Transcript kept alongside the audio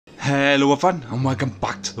Hello everyone and welcome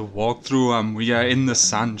back to the walkthrough, and we are in the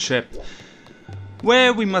sand ship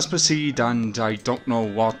where we must proceed and I don't know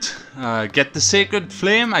what. Get the sacred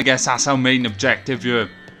flame, I guess that's our main objective here.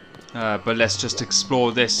 But let's just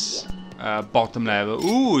explore this bottom level.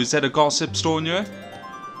 Ooh, is that a gossip stone here?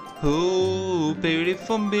 Ooh,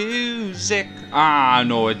 beautiful music. Ah,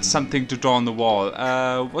 no, it's something to draw on the wall.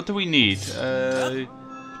 What do we need?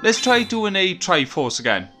 Let's try doing a Triforce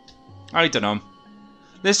again. I don't know.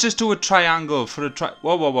 Let's just do a triangle for the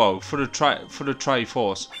for the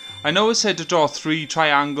Triforce. I know it said to draw 3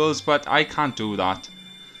 triangles, but I can't do that.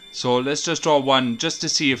 So let's just draw one just to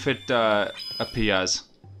see if it appears.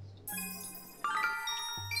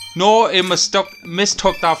 No, it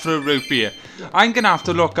mistook that for a rupee. I'm gonna have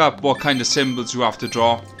to look up what kind of symbols you have to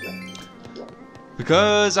draw,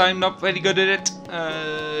 because I'm not very good at it.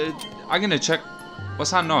 I'm gonna check.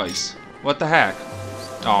 What's that noise? What the heck?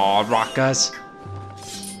 Oh, rockers.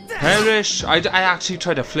 Perish! I actually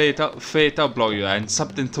tried to fatal blow you there, and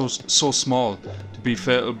something so small to be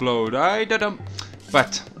fatal blowed. I don't know.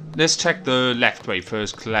 But let's check the left way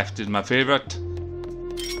first. Left is my favourite.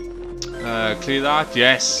 Clear that.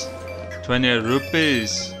 Yes. 20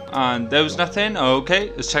 rupees. And there was nothing.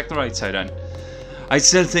 Okay, let's check the right side then. I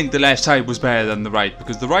still think the left side was better than the right,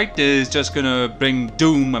 because the right is just gonna bring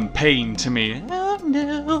doom and pain to me. Oh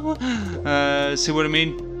no. See what I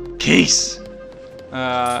mean? Keys!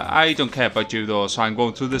 I don't care about you though, so I'm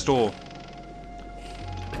going through this door.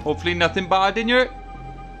 Hopefully nothing bad in here.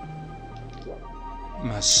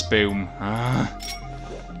 Spoon.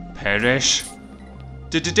 Perish.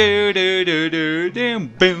 Boom.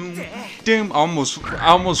 Doom. Almost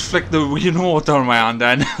flicked the water on my hand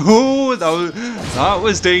then. Oh, that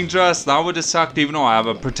was dangerous. That would have sucked, even though I have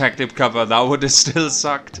a protective cover. That would have still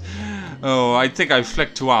sucked. Oh, I think I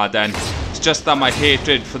flicked too hard then. It's just that my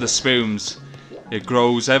hatred for the spoons, it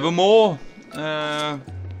grows ever more.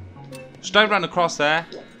 Should I run across there?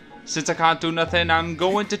 Since I can't do nothing, I'm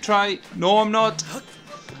going to try. No, I'm not.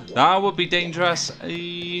 That would be dangerous.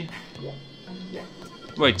 Wait,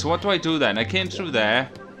 so what do I do then? I came through there.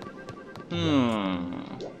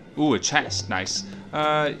 Ooh, a chest. Nice.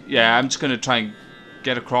 Yeah, I'm just going to try and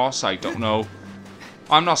get across. I don't know.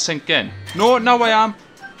 I'm not sinking. No, now I am.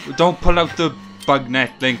 Don't pull out the bug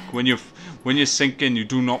net, Link. When you're sinking, you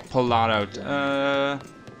do not pull that out.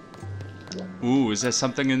 Ooh, is there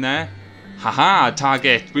something in there? Haha,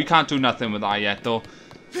 target. We can't do nothing with that yet, though.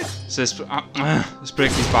 So let's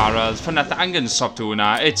break these barrels. For nothing, I'm going to stop doing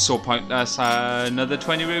that. It's so pointless. Another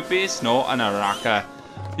 20 rupees? No, and a racker.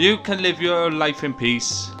 You can live your life in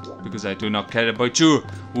peace, because I do not care about you.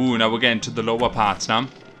 Ooh, now we're getting to the lower parts now.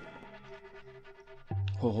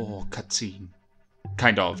 Oh, cutscene.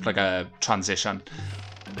 Kind of, like a transition.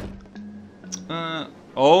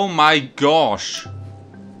 Oh my gosh.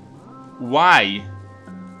 Why?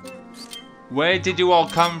 Where did you all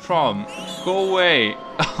come from? Go away.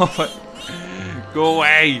 Go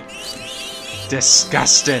away.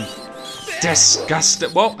 Disgusting.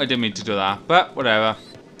 Disgusting. Well, I didn't mean to do that, but whatever.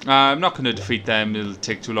 I'm not going to defeat them. It'll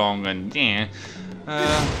take too long, and yeah.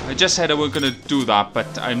 I just said I wasn't going to do that,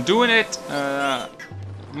 but I'm doing it.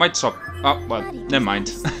 Might stop. Oh, well, never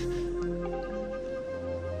mind.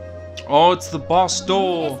 Oh, it's the boss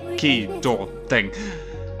door. Key door thing.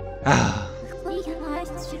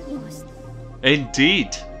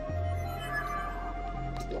 Indeed.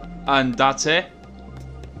 And that's it.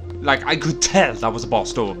 Like, I could tell that was a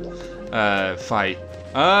boss door fight.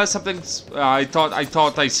 Something's. I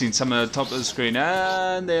thought I seen some at the top of the screen.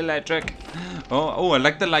 And the electric. Oh, I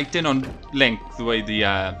like the lighting on Link. The way the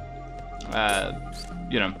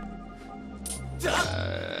you know,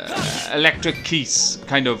 electric keys,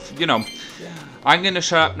 kind of, you know. I'm gonna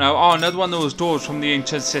shut up now. Oh, another one of those doors from the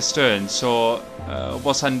ancient cistern. So,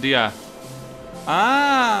 what's under here?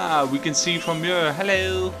 Ah, we can see from here.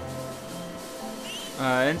 Hello.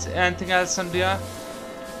 Anything else under here?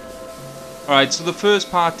 Alright, so the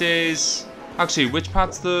first part is... Actually, which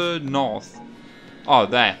part's the north? Oh,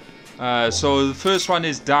 there. So the first one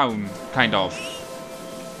is down, kind of.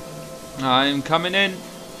 I'm coming in.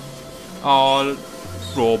 Oh,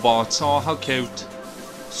 robots. Oh, how cute.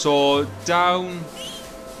 So, down.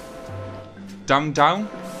 Down, down.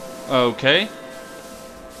 Okay.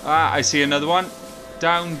 Ah, I see another one.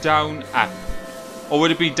 Down, down, up. Or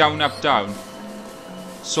would it be down, up, down?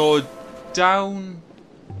 So, down.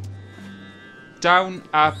 Down,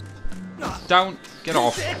 up. Down. Get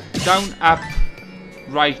off. Down, up.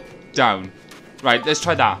 Right, down. Right, let's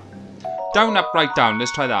try that. Down, up, right, down.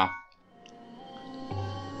 Let's try that.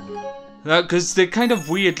 Because they're kind of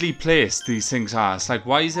weirdly placed, these things are. It's like,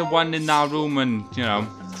 why is there one in that room and, you know,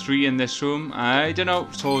 3 in this room? I don't know.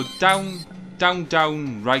 So down, down,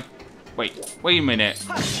 down, right. Wait a minute.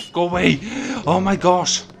 Go away. Oh my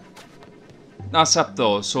gosh. That's up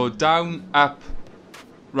though. So down, up,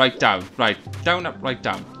 right, down. Right. Down, up, right,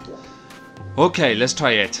 down. Okay, let's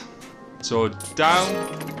try it. So down,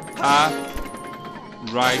 up,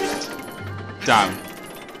 right, down.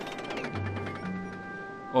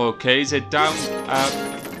 Okay, is it down, up?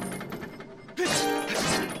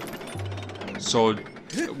 So,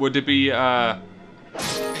 would it be,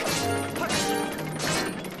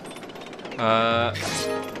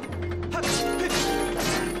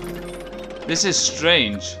 this is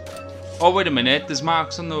strange. Oh, wait a minute, there's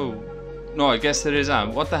marks on the... No, I guess there is,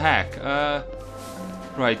 what the heck?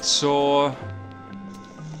 Right, so...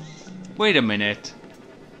 Wait a minute.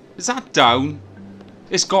 Is that down?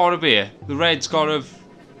 It's gotta be. The red's gotta...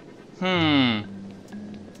 I'm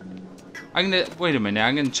gonna... Wait a minute,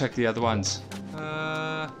 I'm gonna check the other ones.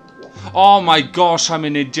 Oh my gosh, I'm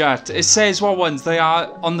an idiot. It says what ones they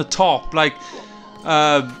are on the top. Like,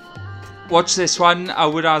 watch this one.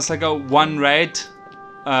 How it has like a 1 red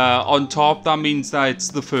on top. That means that it's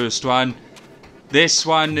the first one. This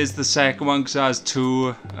one is the second one because it has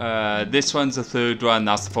 2. This one's the third one.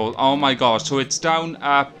 That's the fourth. Oh my gosh. So it's down,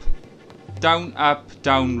 up,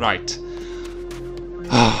 down, right.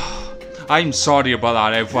 I'm sorry about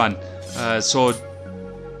that, everyone. So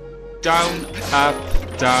down, up,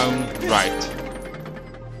 down, right.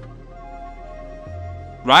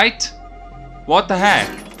 Right? What the heck?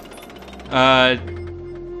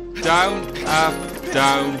 Down, up,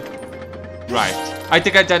 down, right. I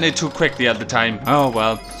think I done it too quick the other time. Oh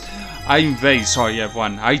well. I'm very sorry,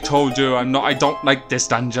 everyone. I told you I don't like this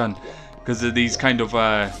dungeon because of these kind of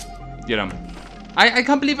you know. I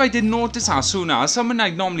can't believe I didn't notice how soon as something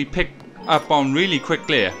I normally pick up on really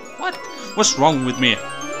quickly. What? What's wrong with me?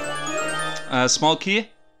 Small key?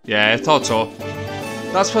 Yeah, I thought so.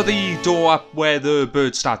 That's for the door up where the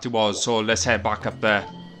bird statue was, so let's head back up there.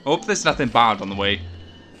 I hope there's nothing bad on the way.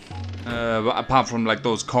 Apart from like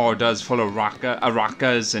those corridors full of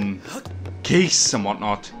rackers and case and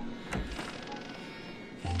whatnot.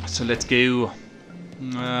 So let's go.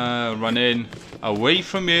 Run in. Away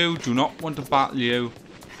from you. Do not want to battle you.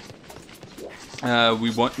 We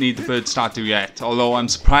won't need the bird statue yet. Although I'm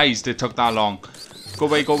surprised it took that long. Go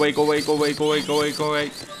away, go away, go away, go away, go away, go away, go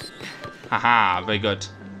away. Haha, very good.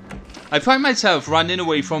 I find myself running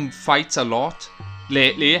away from fights a lot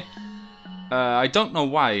lately. I don't know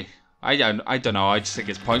why. I don't know. I just think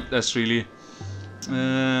it's pointless, really.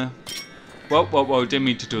 Whoa, didn't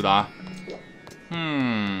mean to do that.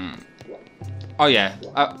 Oh yeah.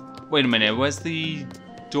 Wait a minute. Where's the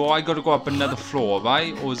door? I gotta go up another floor,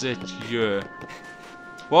 right? Or is it here?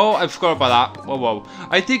 Whoa, I forgot about that. Whoa.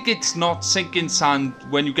 I think it's not sinking sand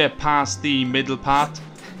when you get past the middle part.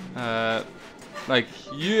 Like,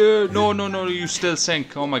 yeah, no, you still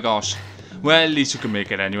sink. Oh my gosh. Well, at least you can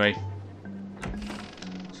make it anyway.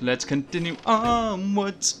 So let's continue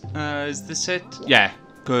onwards. Is this it? Yeah,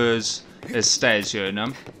 because there's stairs here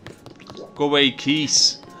now. Go away,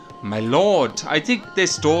 keys. My lord, I think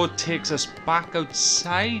this door takes us back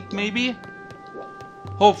outside, maybe?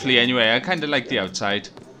 Hopefully, anyway. I kind of like the outside.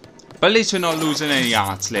 But at least we're not losing any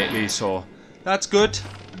hearts lately, so that's good.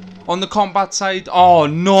 On the combat side, oh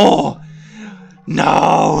no!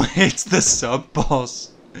 No, it's the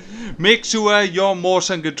sub-boss. Make sure your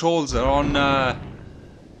motion controls are on,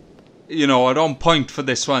 you know, are on point for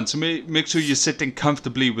this one. So make sure you're sitting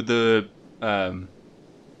comfortably with the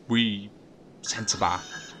Wii sensor bar.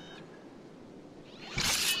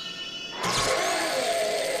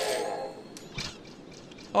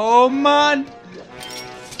 Oh man!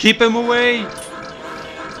 Keep him away!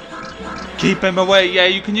 Keep him away. Yeah,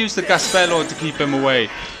 you can use the Gaspello to keep him away.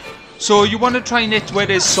 So you want to try and hit with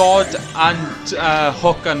his sword and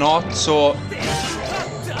hook or not. So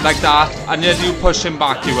like that, and then you push him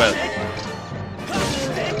back. You will.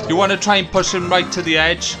 You want to try and push him right to the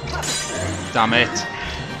edge. Damn it!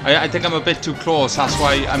 I think I'm a bit too close. That's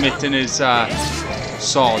why I'm hitting his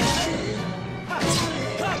sword.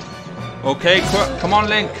 Okay, come on,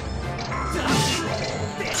 Link.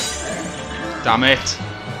 Damn it.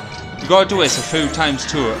 You gotta do this a few times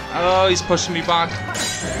too. Oh, he's pushing me back.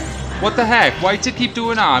 What the heck? Why did he keep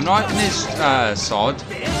doing that? I'm not in his sword.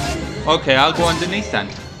 Okay, I'll go underneath then.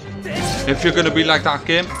 If you're gonna be like that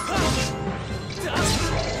game.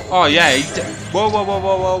 Oh yeah,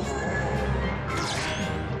 whoa.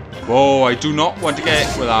 Whoa, I do not want to get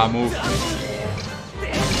hit with that move.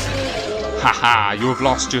 Haha, you have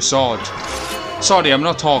lost your sword. Sorry, I'm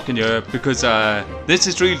not talking here because this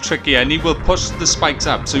is real tricky and he will push the spikes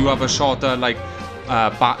up so you have a shorter like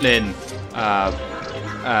battling.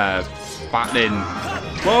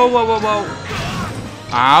 Whoa, whoa, whoa, whoa.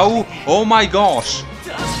 Ow. Oh my gosh.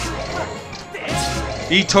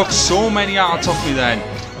 He took so many hearts off me then.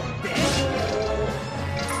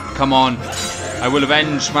 Come on. I will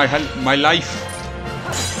avenge my life.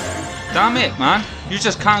 Damn it, man. You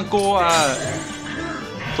just can't go...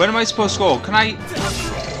 Where am I supposed to go? Can I...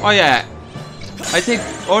 Oh, yeah. I think...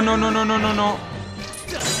 Oh, no, no, no, no, no, no.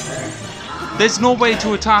 There's no way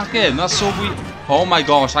to attack him. That's so weird. Oh, my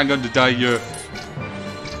gosh. I'm going to die here.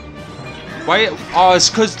 Why? Oh, it's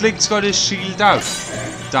because Link's got his shield out.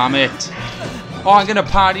 Damn it. Oh, I'm going to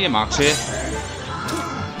parry him, actually.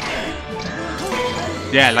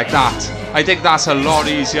 Yeah, like that. I think that's a lot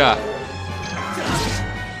easier.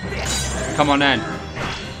 Come on then.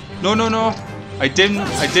 No, no, no. I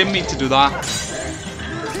didn't mean to do that.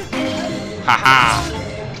 Haha.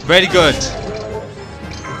 Very good.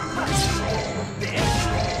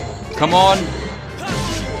 Come on.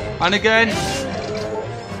 And again.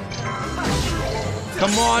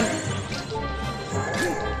 Come on.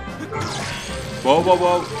 Whoa, whoa,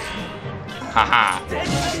 whoa. Haha.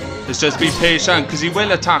 Let's just be patient because he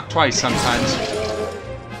will attack twice sometimes.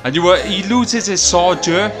 And he loses his sword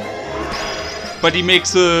here. But he makes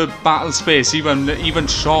the battle space even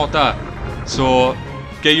shorter. So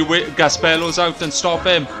get your Gaspelos out and stop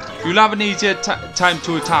him. You'll have an easier time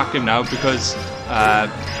to attack him now because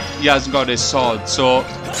he hasn't got his sword. So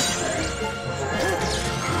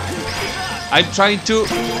I'm trying to.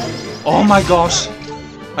 Oh my gosh!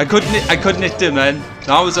 I couldn't hit him then.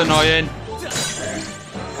 That was annoying.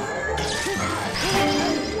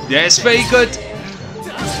 Yes, very good.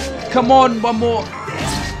 Come on, one more.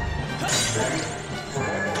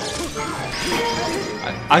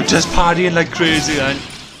 I'm just partying like crazy then.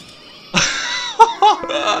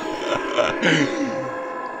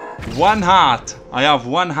 One heart. I have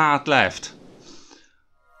one heart left.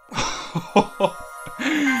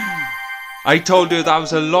 I told you that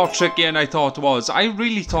was a lot trickier than I thought it was. I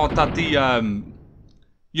really thought that the,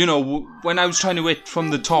 you know, when I was trying to hit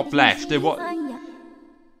from the top left, it was...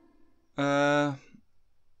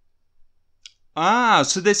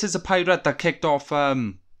 so this is a pirate that kicked off,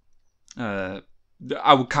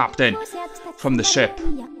 our captain from the ship.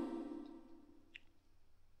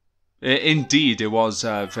 Indeed, it was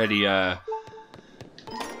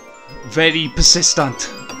very persistent.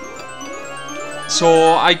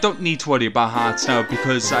 So I don't need to worry about hearts now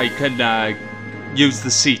because I can use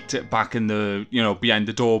the seat back in the, you know, behind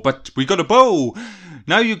the door. But we got a bow.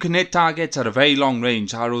 Now you can hit targets at a very long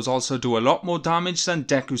range. Arrows also do a lot more damage than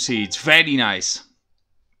Deku Seeds. Very nice.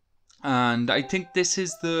 And I think this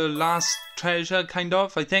is the last treasure, kind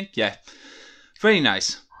of, I think. Yeah. Very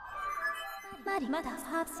nice.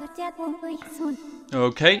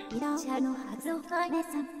 Okay.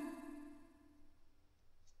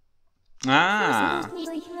 Ah.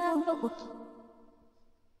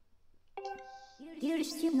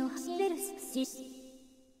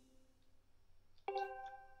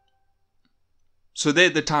 So they're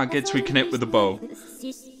the targets we can hit with the bow.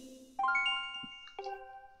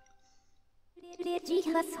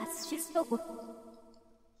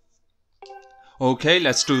 Okay,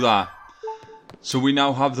 let's do that. So we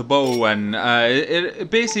now have the bow, and it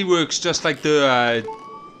basically works just like the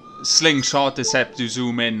slingshot, except you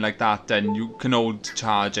zoom in like that, and you can hold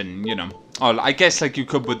charge, and you know. Oh, I guess like you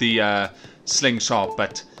could with the slingshot,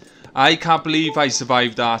 but I can't believe I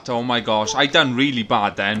survived that. Oh my gosh, I done really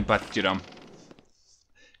bad then, but you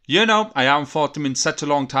know, I haven't fought him in such a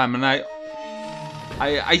long time, and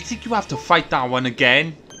I think you have to fight that one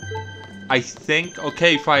again. I think.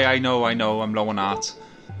 Okay, fine. I know. I'm low on hearts.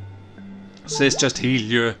 So let's just heal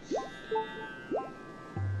you.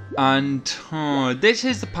 And this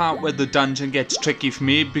is the part where the dungeon gets tricky for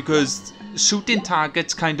me because shooting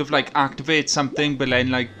targets kind of like activates something, but then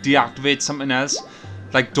like deactivates something else,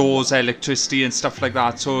 like doors, electricity, and stuff like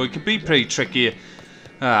that. So it can be pretty tricky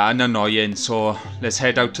and annoying. So let's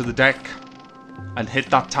head out to the deck and hit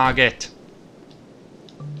that target.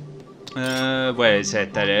 Where is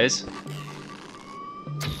it? There it is.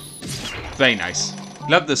 Very nice.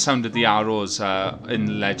 Love the sound of the arrows in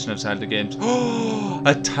the Legend of Zelda games. Oh,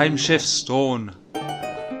 a time shift stone.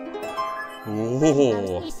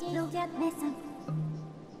 Oh.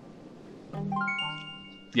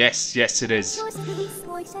 Yes, yes it is.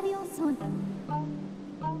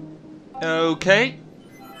 Okay.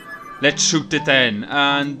 Let's shoot it then.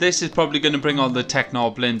 And this is probably going to bring all the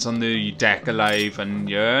Technoblins on the deck alive. And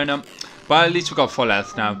you know. But at least we got full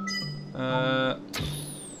health now.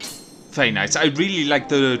 very nice. I really like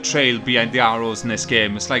the trail behind the arrows in this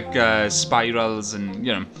game. It's like spirals and,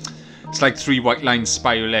 you know, it's like 3 white lines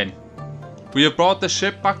spiraling. We have brought the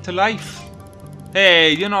ship back to life.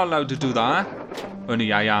 Hey, you're not allowed to do that.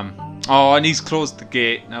 Only I am. Oh, and he's closed the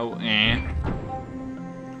gate now.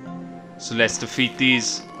 So let's defeat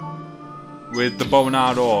these with the bow and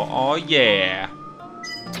arrow. Oh, yeah.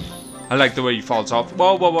 I like the way he falls off.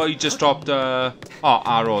 Whoa, whoa, whoa, he just dropped, oh,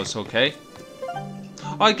 arrows, okay.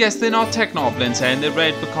 I guess they're not technoblins, and they're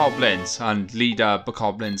red bokoblins and leader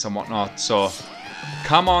bokoblins and whatnot, so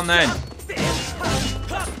come on then.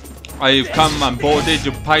 I've come and boarded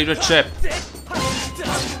your pirate ship.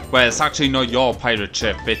 Well, it's actually not your pirate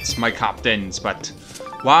ship, it's my captain's, but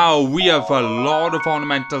wow, we have a lot of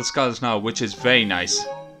ornamental skulls now, which is very nice.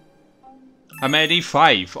 I'm at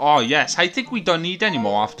E5. Oh yes, I think we don't need any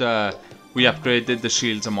more after we upgraded the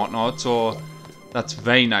shields and whatnot, so that's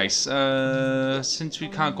very nice. Since we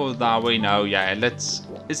can't go that way now, yeah, let's...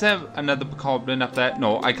 Is there another bokoblin up there?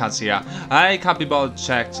 No, I can't see her. I can't be bothered to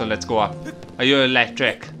check, so let's go up. Are you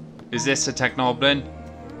electric? Is this a technoblin?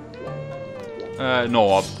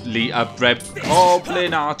 No, a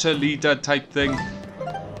bokoblin archer leader type thing.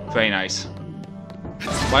 Very nice.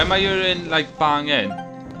 Why am I hearing, like, banging?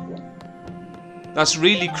 That's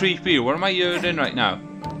really creepy. What am I hearing right now?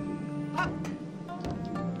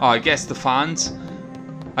 Oh, I guess the fans.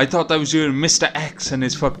 I thought I was hearing Mr. X and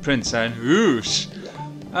his footprints and whoosh.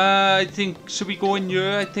 I think, should we go in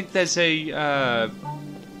here? I think there's a,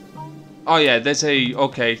 oh yeah, there's a,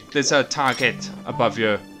 okay, there's a target above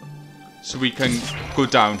here. So we can go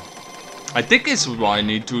down. I think this is what I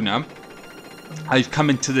need to now. I've come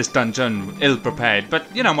into this dungeon ill-prepared, but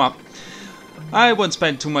you know what? I won't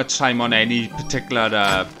spend too much time on any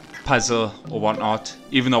particular puzzle or whatnot,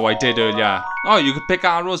 even though I did earlier. Oh, you could pick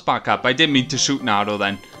arrows back up. I didn't mean to shoot an arrow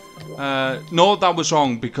then. No, that was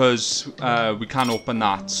wrong because we can't open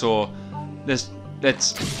that. So let's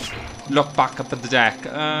look back up at the deck.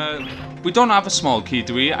 We don't have a small key,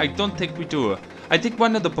 do we? I don't think we do. I think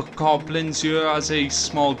one of the bokoblins here has a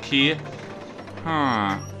small key.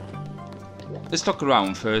 Huh. Let's look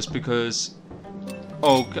around first because...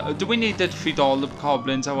 Oh, do we need to defeat all the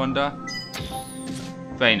bokoblins, I wonder?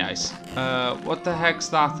 Very nice. What the heck's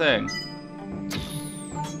that thing?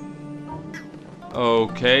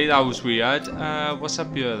 Okay, that was weird. What's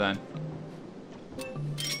up here then?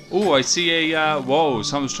 Oh, I see a... whoa,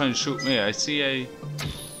 someone's trying to shoot me. I see a...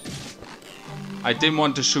 I didn't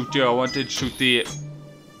want to shoot you. I wanted to shoot the...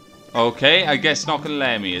 Okay, I guess not going to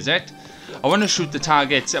let me, is it? I want to shoot the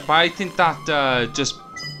targets, but I think that just...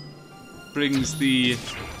 brings the...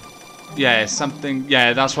 Yeah, something...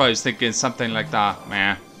 Yeah, that's what I was thinking. Something like that.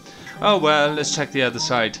 Meh. Oh, well, let's check the other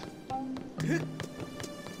side.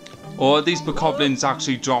 Or are these bokoblins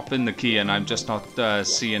actually dropping the key and I'm just not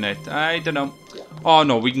seeing it? I don't know. Oh,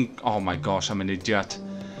 no, we can... Oh, my gosh, I'm an idiot.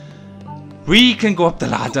 We can go up the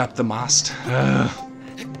ladder, up the mast.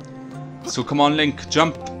 So, come on, Link.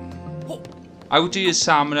 Jump. How do you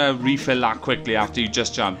stamina refill that quickly after you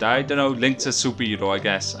just jumped? I don't know. Link's a superhero, I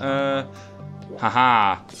guess.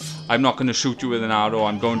 Haha. I'm not going to shoot you with an arrow.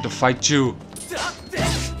 I'm going to fight you.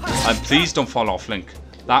 And please don't fall off, Link.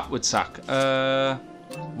 That would suck.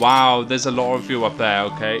 Wow, there's a lot of you up there,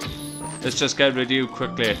 okay. Let's just get rid of you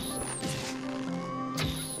quickly.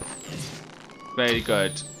 Very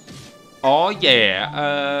good. Oh,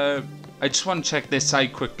 yeah. I just want to check this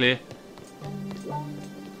side quickly.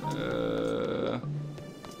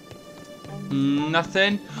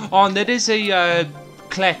 Nothing. Oh, and there is a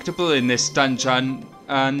collectible in this dungeon,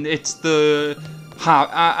 and it's the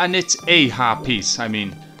and it's a heart piece. I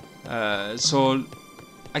mean, so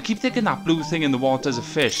I keep thinking that blue thing in the water is a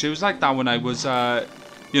fish. It was like that when I was,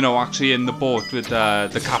 you know, actually in the boat with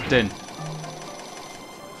the captain.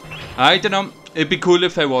 I don't know. It'd be cool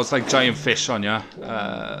if there was like giant fish on you.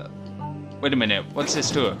 Wait a minute. What's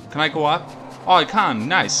this do? Can I go up? Oh, I can.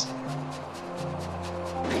 Nice.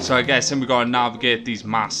 So I guess then we gotta navigate these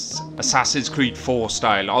masts, Assassin's Creed 4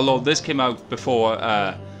 style. Although this came out before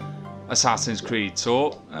Assassin's Creed.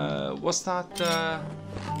 So what's that?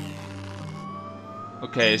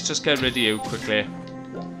 Okay, let's just get rid of you quickly.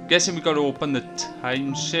 Guessing we gotta open the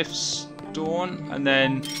time shift stone and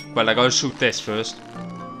then, well, I gotta shoot this first.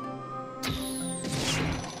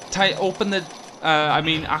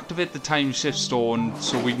 Activate the time shift stone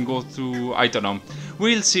so we can go through. I don't know.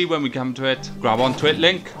 We'll see when we come to it. Grab onto it,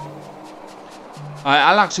 Link.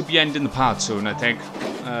 I'll actually be ending the part soon, I think,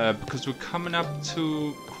 because we're coming up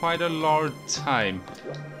to quite a lot of time.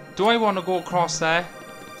 Do I want to go across there?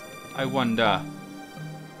 I wonder.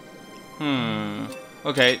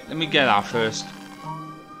 Okay, let me get that first.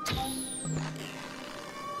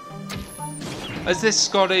 Has this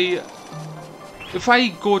got a... If I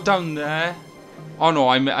go down there... Oh no,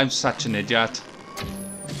 I'm such an idiot.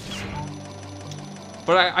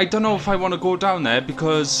 But I don't know if I want to go down there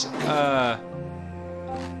because...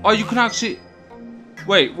 Oh, you can actually...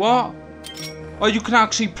 Wait, what? Oh, you can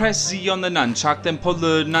actually press Z on the nunchuck, then pull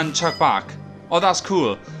the nunchuck back. Oh, that's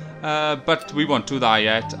cool. But we won't do that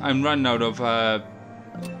yet. I'm running out of...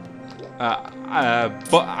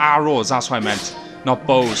 arrows, that's what I meant. Not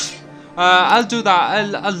bows. I'll do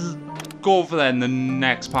that. I'll go over there in the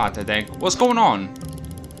next part, I think. What's going on?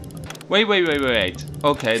 Wait.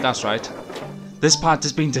 Okay, that's right. This part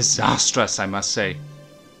has been disastrous, I must say.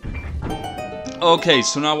 Okay,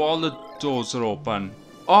 so now all the doors are open.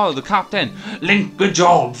 Oh, the captain. Link, good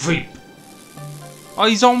job, Veep. Oh,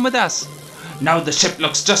 he's on with us. Now the ship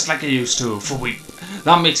looks just like it used to, for Veep.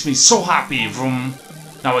 That makes me so happy, Vroom.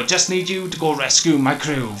 Now I just need you to go rescue my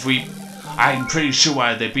crew, Veep. I'm pretty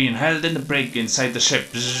sure they're being held in the brig inside the ship.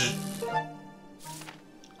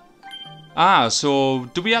 Ah, so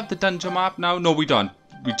do we have the dungeon map now? No, we don't.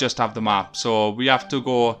 We just have the map. So we have to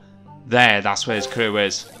go there. That's where his crew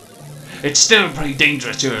is. It's still pretty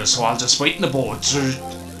dangerous here, so I'll just wait in the boat.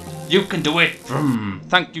 You can do it. Vroom.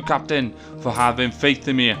 Thank you, Captain, for having faith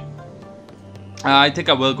in me. I think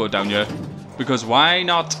I will go down here. Because why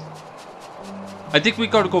not? I think we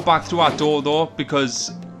got to go back through our door though,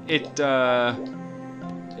 because it's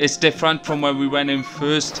different from when we went in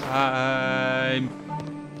first time.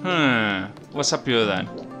 What's up here then?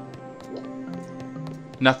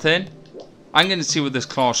 Nothing? I'm going to see what this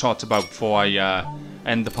claw shot's about before I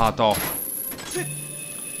end the part off.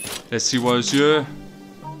 Let's see what is here.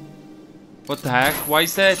 What the heck? Why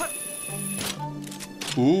is that?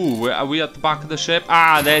 Ooh, are we at the back of the ship?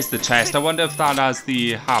 Ah, there's the chest. I wonder if that has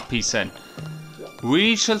the heart piece in.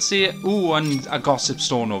 We shall see. Ooh, and a gossip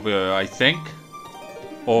stone over here, I think.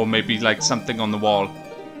 Or maybe like something on the wall.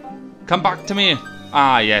 Come back to me.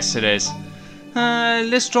 Ah, yes, it is.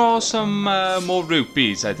 Let's draw some more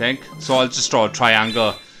rupees, I think. So I'll just draw a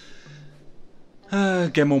triangle.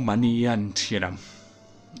 Get more money and, you know.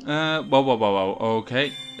 Whoa.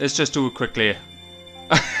 Okay, let's just do it quickly.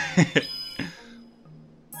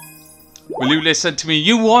 Will you listen to me?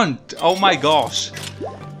 You won't! Oh my gosh.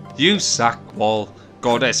 You suck, wall.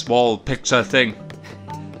 Goddess wall picture thing.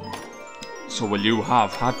 So will you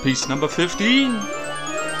have heart piece number 15?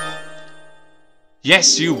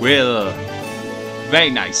 Yes, you will. Very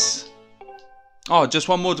nice. Oh, just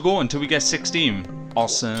one more to go until we get 16.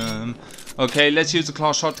 Awesome. Okay, let's use the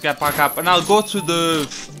claw shot to get back up. And I'll go through the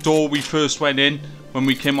door we first went in when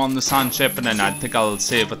we came on the sand ship. And then I think I'll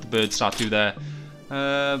save what the bird statue there.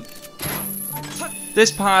 This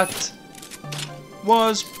part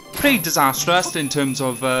was pretty disastrous in terms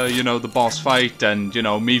of, you know, the boss fight. And, you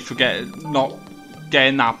know, me not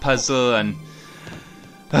getting that puzzle. And,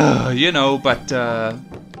 you know, but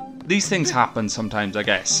these things happen sometimes, I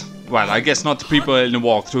guess. Well, I guess not to people in the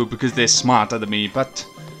walkthrough because they're smarter than me, but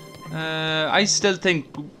I still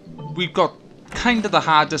think we've got kind of the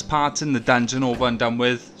hardest parts in the dungeon over and done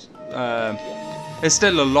with. There's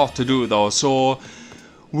still a lot to do though, so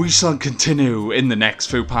we shall continue in the next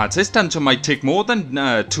few parts. This dungeon might take more than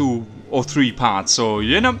 2 or 3 parts, so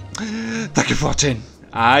you know. Thank you for watching.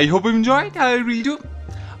 I hope you enjoyed. I really do.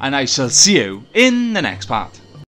 And I shall see you in the next part.